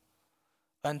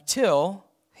until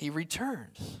he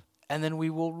returns. And then we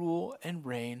will rule and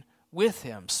reign with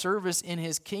him. Service in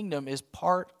his kingdom is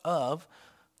part of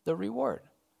the reward.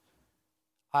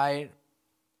 I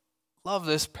love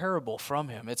this parable from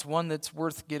him. It's one that's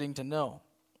worth getting to know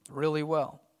really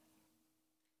well.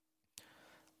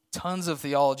 Tons of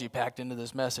theology packed into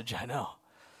this message, I know.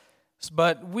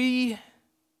 But we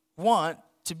want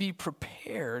to be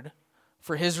prepared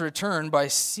for his return by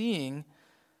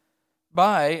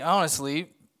honestly,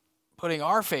 putting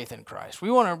our faith in Christ.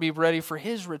 We want to be ready for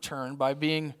his return by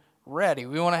being ready.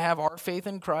 We want to have our faith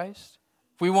in Christ.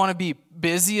 We want to be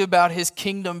busy about his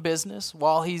kingdom business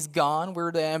while he's gone.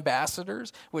 We're the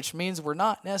ambassadors, which means we're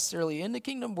not necessarily in the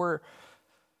kingdom. We're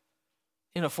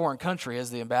in a foreign country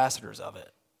as the ambassadors of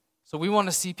it. So we want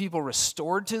to see people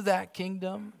restored to that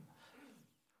kingdom,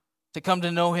 to come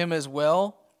to know him as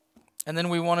well. And then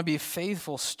we want to be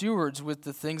faithful stewards with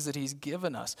the things that he's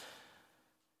given us.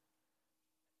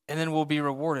 And then we'll be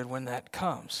rewarded when that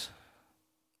comes.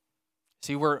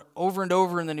 See, we're over and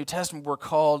over in the New Testament, we're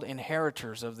called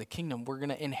inheritors of the kingdom. We're going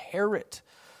to inherit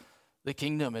the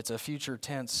kingdom. It's a future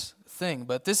tense thing.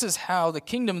 But this is how the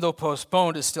kingdom, though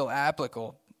postponed, is still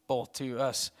applicable to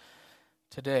us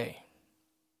today.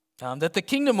 That the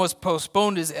kingdom was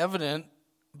postponed is evident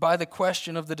by the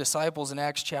question of the disciples in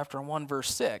Acts chapter 1,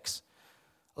 verse 6.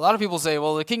 A lot of people say,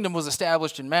 well, the kingdom was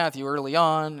established in Matthew early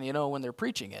on, when they're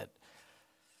preaching it.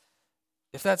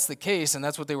 If that's the case, and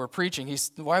that's what they were preaching,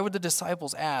 why would the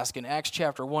disciples ask in Acts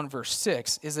chapter 1, verse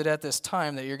 6, is it at this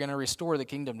time that you're going to restore the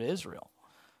kingdom to Israel?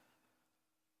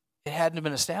 It hadn't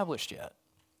been established yet.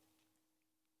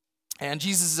 And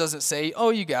Jesus doesn't say, oh,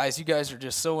 you guys are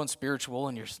just so unspiritual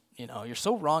and you're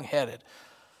so wrong-headed.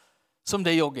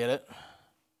 Someday you'll get it.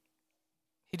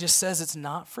 He just says it's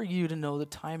not for you to know the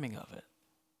timing of it.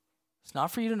 It's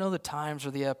not for you to know the times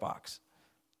or the epochs.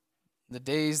 the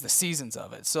days, the seasons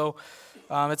of it. So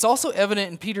it's also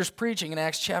evident in Peter's preaching in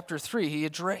Acts chapter 3.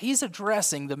 He's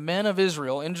addressing the men of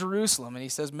Israel in Jerusalem, and he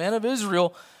says, men of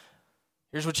Israel,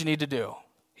 here's what you need to do.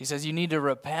 He says you need to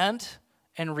repent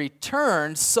and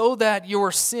return so that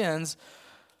your sins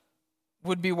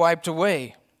would be wiped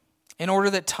away, in order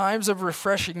that times of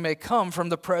refreshing may come from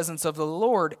the presence of the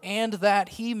Lord, and that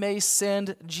he may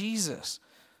send Jesus,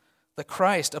 the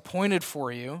Christ appointed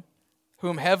for you,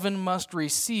 whom heaven must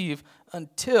receive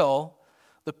until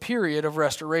the period of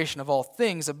restoration of all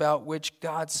things, about which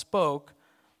God spoke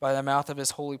by the mouth of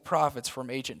his holy prophets from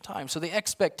ancient times. So the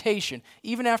expectation,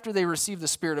 even after they receive the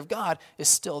Spirit of God, is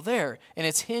still there, and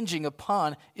it's hinging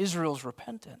upon Israel's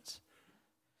repentance.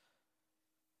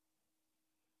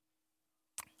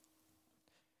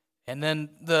 And then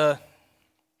the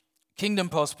kingdom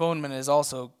postponement is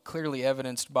also clearly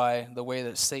evidenced by the way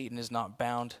that Satan is not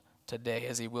bound today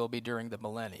as he will be during the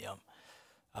millennium.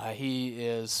 He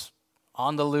is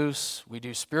on the loose. We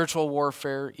do spiritual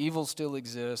warfare. Evil still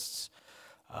exists.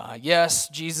 Yes,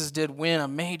 Jesus did win a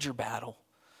major battle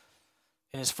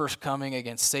in his first coming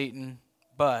against Satan,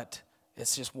 but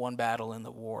it's just one battle in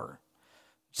the war.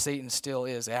 Satan still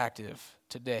is active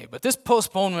today. But this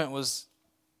postponement was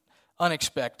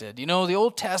unexpected. You know, the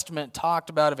Old Testament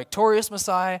talked about a victorious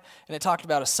Messiah, and it talked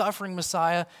about a suffering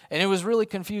Messiah, and it was really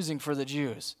confusing for the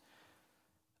Jews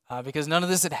because none of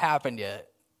this had happened yet.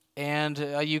 And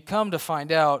you come to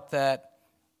find out that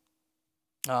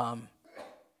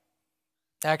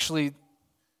actually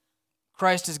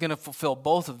Christ is going to fulfill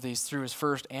both of these through his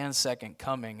first and second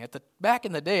coming. Back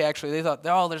in the day, actually, they thought,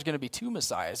 oh, there's going to be two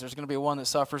Messiahs. There's going to be one that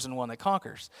suffers and one that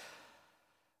conquers.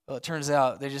 Well, it turns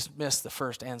out they just missed the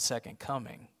first and second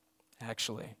coming,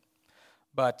 actually.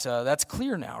 But that's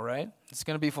clear now, right? It's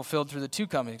going to be fulfilled through the two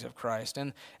comings of Christ.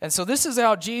 And so this is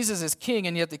how Jesus is king,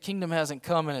 and yet the kingdom hasn't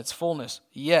come in its fullness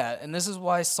yet. And this is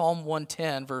why Psalm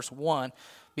 110, verse 1,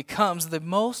 becomes the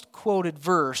most quoted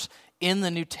verse in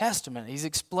the New Testament. He's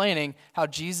explaining how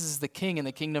Jesus is the king and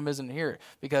the kingdom isn't here,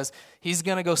 because he's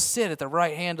going to go sit at the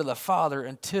right hand of the Father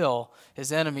until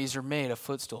his enemies are made a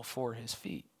footstool for his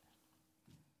feet.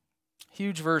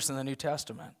 Huge verse in the New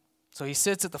Testament. So he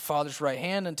sits at the Father's right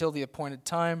hand until the appointed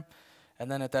time,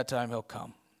 and then at that time he'll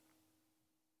come.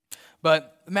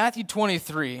 But Matthew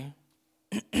 23,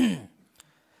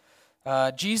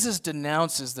 Jesus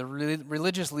denounces the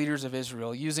religious leaders of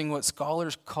Israel using what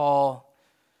scholars call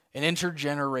an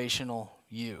intergenerational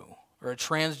you, or a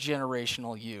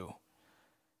transgenerational you.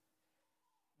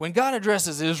 When God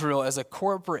addresses Israel as a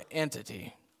corporate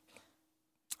entity,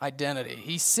 identity,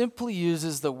 he simply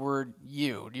uses the word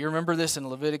you. Do you remember this in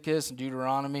Leviticus and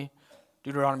Deuteronomy?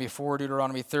 Deuteronomy 4,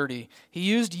 Deuteronomy 30. He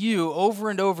used you over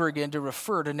and over again to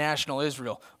refer to national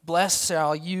Israel. Blessed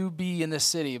shall you be in the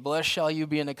city. Blessed shall you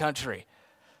be in the country.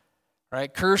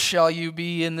 Right? Cursed shall you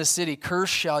be in the city.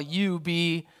 Cursed shall you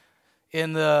be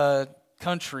in the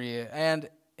country. And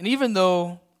even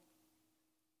though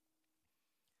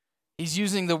he's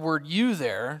using the word you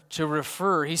there to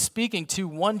refer, he's speaking to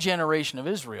one generation of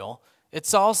Israel,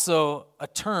 it's also a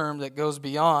term that goes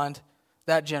beyond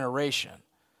that generation.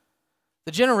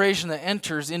 The generation that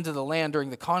enters into the land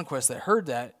during the conquest that heard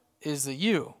that is the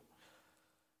you.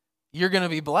 You're going to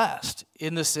be blessed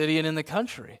in the city and in the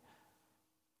country.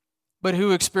 But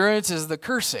who experiences the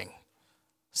cursing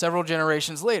several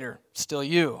generations later? Still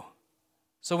you.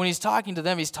 So when he's talking to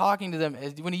them,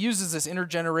 when he uses this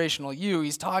intergenerational you,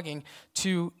 he's talking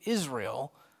to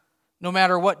Israel, no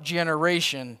matter what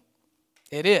generation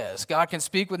it is. God can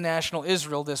speak with national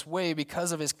Israel this way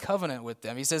because of his covenant with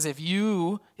them. He says, if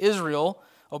you, Israel,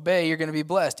 obey, you're going to be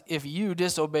blessed. If you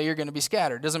disobey, you're going to be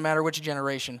scattered. Doesn't matter which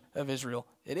generation of Israel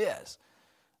it is.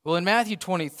 Well, in Matthew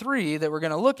 23 that we're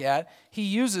going to look at, he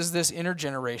uses this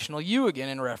intergenerational you again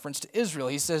in reference to Israel.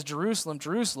 He says, Jerusalem,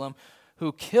 Jerusalem,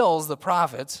 who kills the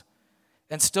prophets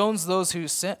and stones those who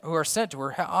are sent to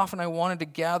her. How often I wanted to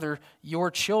gather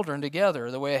your children together,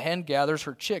 the way a hen gathers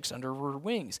her chicks under her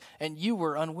wings, and you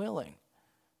were unwilling.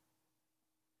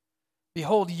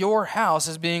 Behold, your house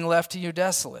is being left to you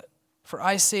desolate. For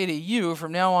I say to you,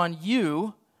 from now on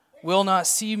you will not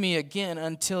see me again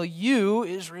until you,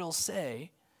 Israel,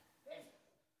 say,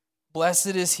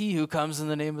 blessed is he who comes in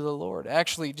the name of the Lord.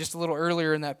 Actually, just a little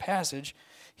earlier in that passage,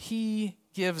 he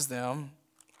gives them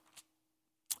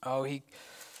a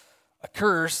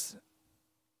curse.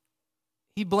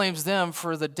 He blames them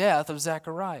for the death of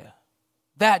Zechariah.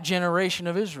 That generation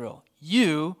of Israel.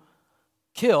 You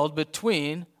killed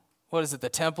between, the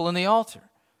temple and the altar.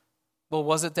 Well,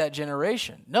 was it that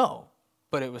generation? No,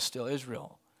 but it was still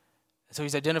Israel. So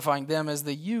he's identifying them as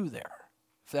the you there,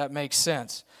 if that makes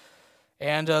sense.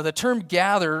 And the term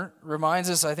gather reminds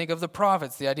us, I think, of the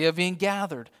prophets, the idea of being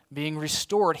gathered, being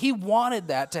restored. He wanted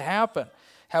that to happen.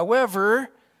 However,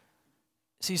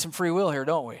 see some free will here,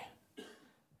 don't we?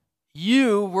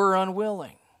 You were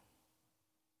unwilling.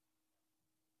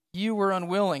 You were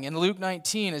unwilling. In Luke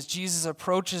 19, as Jesus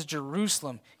approaches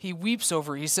Jerusalem, he weeps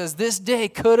over it. He says, this day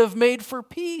could have made for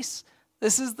peace.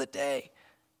 This is the day.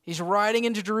 He's riding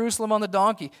into Jerusalem on the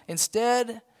donkey.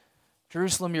 Instead,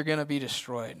 Jerusalem, you're going to be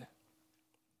destroyed.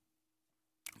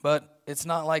 But it's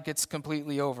not like it's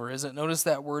completely over, is it? Notice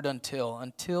that word until.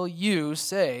 Until you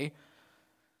say,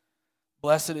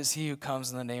 blessed is he who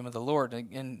comes in the name of the Lord.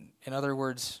 In other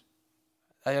words,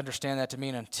 I understand that to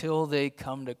mean until they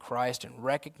come to Christ and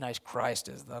recognize Christ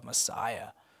as the Messiah.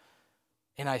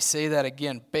 And I say that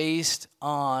again based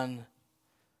on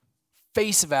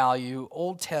face value,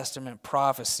 Old Testament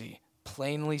prophecy,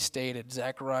 plainly stated.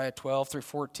 Zechariah 12 through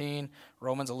 14,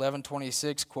 Romans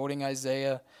 11:26, quoting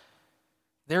Isaiah.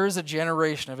 There is a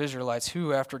generation of Israelites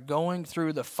who, after going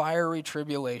through the fiery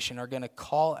tribulation, are going to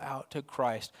call out to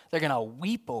Christ. They're going to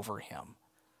weep over him.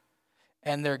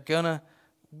 And they're going to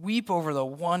weep over the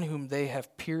one whom they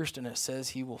have pierced, and it says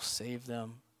he will save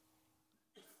them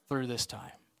through this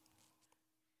time.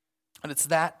 And it's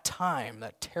that time,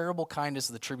 that terrible kindness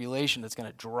of the tribulation, that's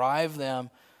going to drive them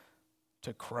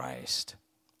to Christ.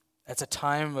 That's a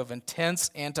time of intense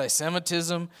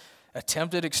anti-Semitism,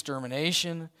 attempted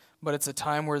extermination, but it's a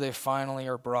time where they finally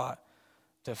are brought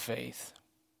to faith.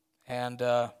 And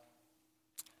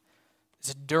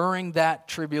it's during that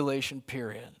tribulation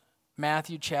period,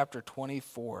 Matthew chapter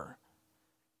 24,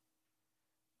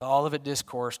 the Olivet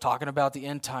Discourse, talking about the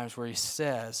end times, where he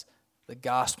says the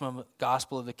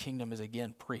gospel of the kingdom is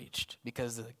again preached,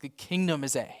 because the kingdom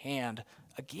is at hand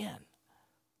again.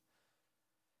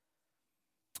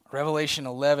 Revelation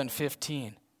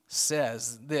 11:15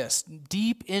 says this,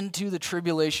 deep into the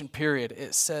tribulation period,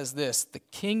 it says this, the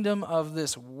kingdom of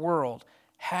this world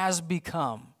has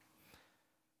become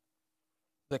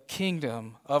the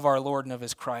kingdom of our Lord and of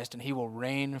his Christ, and he will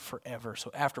reign forever.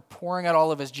 So after pouring out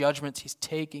all of his judgments, he's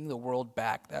taking the world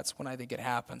back. That's when I think it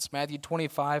happens. Matthew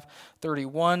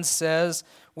 25:31 says,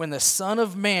 when the Son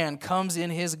of Man comes in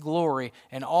his glory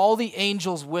and all the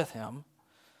angels with him,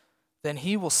 then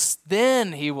he will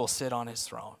sit on his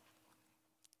throne.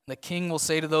 The king will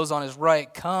say to those on his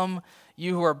right, come,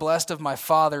 you who are blessed of my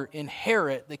Father,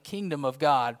 inherit the kingdom of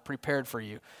God prepared for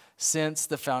you since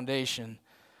the foundation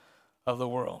of the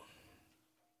world.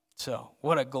 So,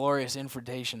 what a glorious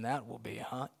invitation that will be,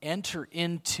 huh? Enter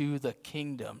into the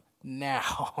kingdom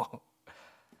now.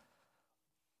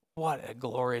 What a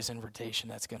glorious invitation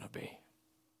that's going to be.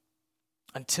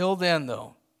 Until then,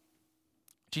 though,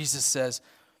 Jesus says,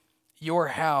 your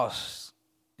house,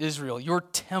 Israel, your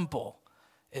temple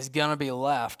is going to be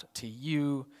left to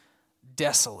you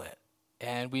desolate.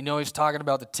 And we know he's talking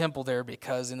about the temple there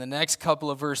because in the next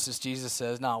couple of verses, Jesus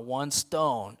says, not one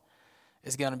stone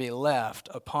is going to be left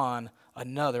upon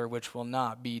another which will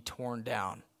not be torn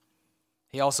down.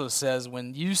 He also says,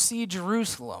 when you see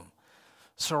Jerusalem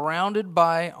surrounded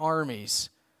by armies,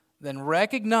 then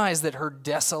recognize that her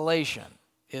desolation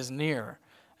is near.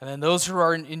 And then those who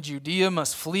are in Judea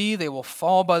must flee. They will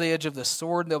fall by the edge of the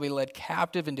sword. They'll be led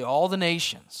captive into all the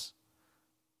nations.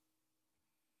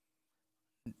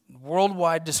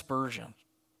 Worldwide dispersion.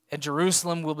 And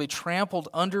Jerusalem will be trampled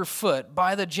underfoot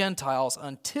by the Gentiles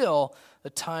until the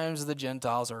times of the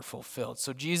Gentiles are fulfilled.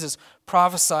 So Jesus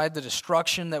prophesied the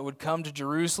destruction that would come to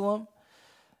Jerusalem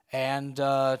and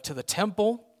to the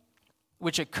temple,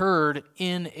 which occurred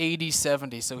in AD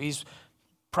 70. So he's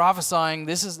prophesying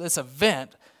this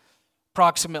event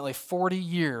approximately 40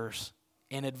 years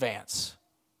in advance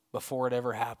before it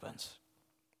ever happens.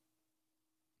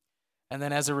 And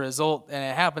then as a result, and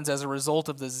it happens as a result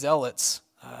of the Zealots,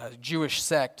 Jewish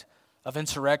sect of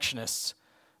insurrectionists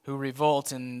who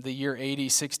revolt in the year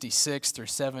AD 66 through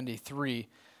 73.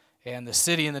 And the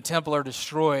city and the temple are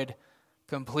destroyed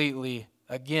completely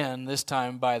again, this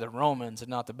time by the Romans and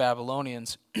not the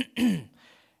Babylonians.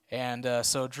 And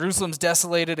so Jerusalem's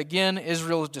desolated again.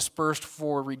 Israel is dispersed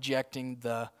for rejecting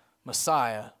the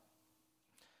Messiah.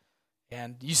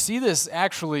 And you see this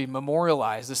actually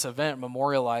memorialized, this event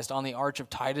memorialized on the Arch of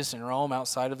Titus in Rome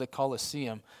outside of the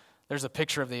Colosseum. There's a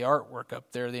picture of the artwork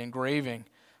up there, the engraving,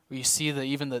 where you see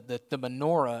even the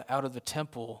menorah out of the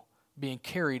temple being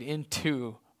carried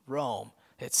into Rome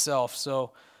itself.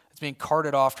 So it's being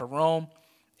carted off to Rome.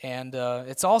 And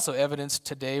it's also evidenced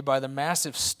today by the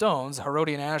massive stones,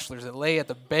 Herodian ashlars, that lay at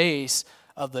the base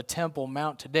of the Temple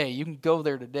Mount today. You can go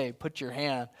there today, put your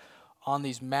hand on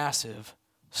these massive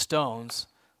stones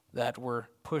that were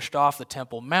pushed off the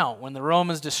Temple Mount. When the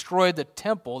Romans destroyed the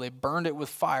temple, they burned it with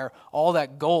fire. All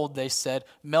that gold, they said,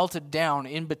 melted down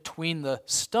in between the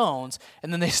stones,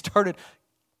 and then they started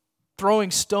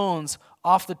throwing stones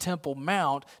off the Temple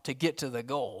Mount to get to the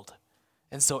gold.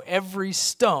 And so every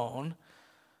stone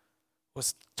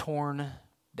was torn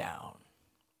down,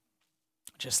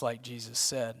 just like Jesus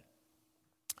said.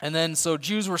 And then, so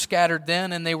Jews were scattered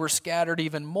then, and they were scattered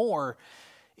even more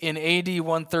in AD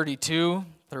 132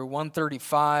 through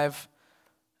 135.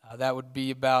 That would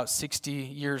be about 60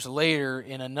 years later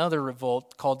in another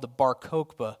revolt called the Bar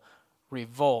Kokhba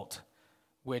Revolt,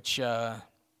 which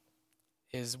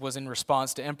was in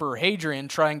response to Emperor Hadrian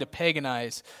trying to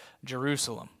paganize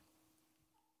Jerusalem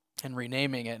and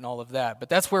renaming it and all of that. But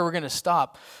that's where we're going to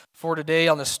stop for today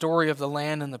on the story of the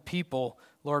land and the people.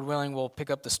 Lord willing, we'll pick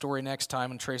up the story next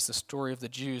time and trace the story of the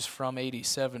Jews from AD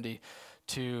 70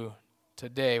 to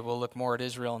today. We'll look more at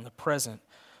Israel in the present.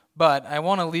 But I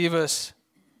want to leave us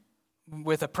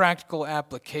with a practical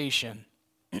application.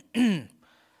 And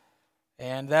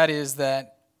that is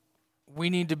that we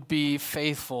need to be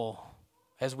faithful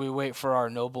as we wait for our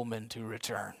nobleman to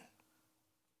return.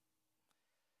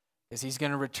 Because he's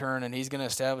going to return and he's going to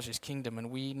establish his kingdom,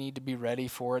 and we need to be ready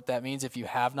for it. That means if you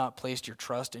have not placed your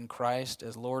trust in Christ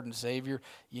as Lord and Savior,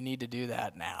 you need to do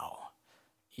that now.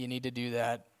 You need to do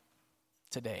that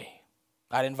today.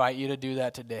 I'd invite you to do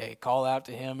that today. Call out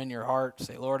to him in your heart.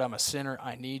 Say, Lord, I'm a sinner.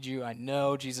 I need you. I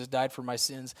know Jesus died for my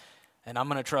sins, and I'm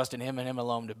going to trust in him and him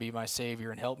alone to be my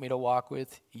Savior, and help me to walk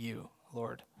with you,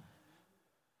 Lord.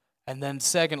 And then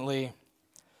secondly,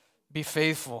 be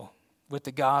faithful with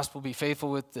the gospel. Be faithful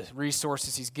with the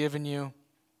resources he's given you.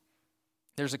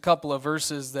 There's a couple of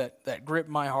verses that grip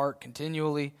my heart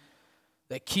continually,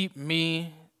 that keep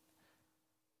me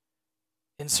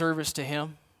in service to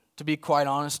him, to be quite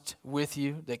honest with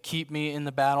you, that keep me in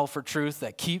the battle for truth,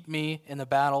 that keep me in the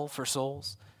battle for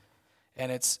souls.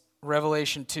 And it's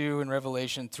Revelation 2 and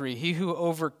Revelation 3. He who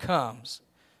overcomes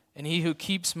and he who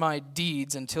keeps my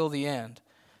deeds until the end,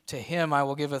 to him I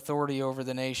will give authority over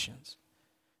the nations.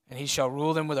 And he shall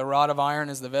rule them with a rod of iron,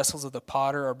 as the vessels of the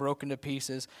potter are broken to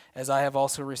pieces, as I have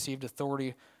also received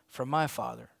authority from my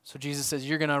Father. So Jesus says,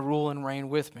 you're going to rule and reign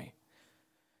with me.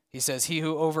 He says, he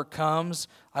who overcomes,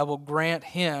 I will grant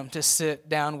him to sit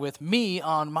down with me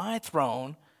on my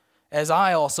throne, as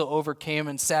I also overcame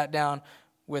and sat down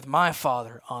with my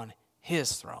Father on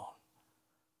his throne.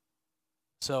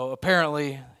 So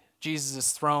apparently,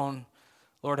 Jesus' throne,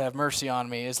 Lord have mercy on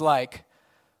me, is like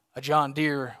a John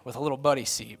Deere with a little buddy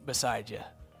seat beside you.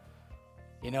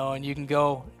 You know, and you can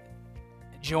go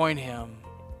join him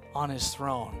on his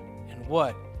throne. And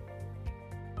what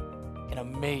an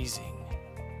amazing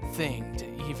thing to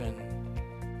even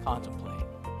contemplate.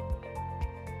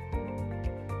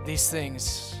 These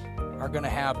things are going to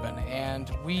happen,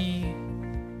 and we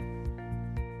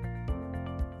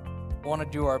want to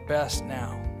do our best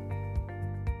now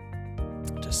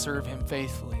to serve him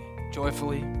faithfully,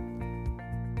 joyfully,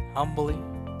 humbly,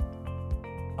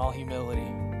 in all humility,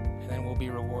 and then we'll be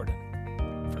rewarded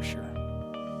for sure.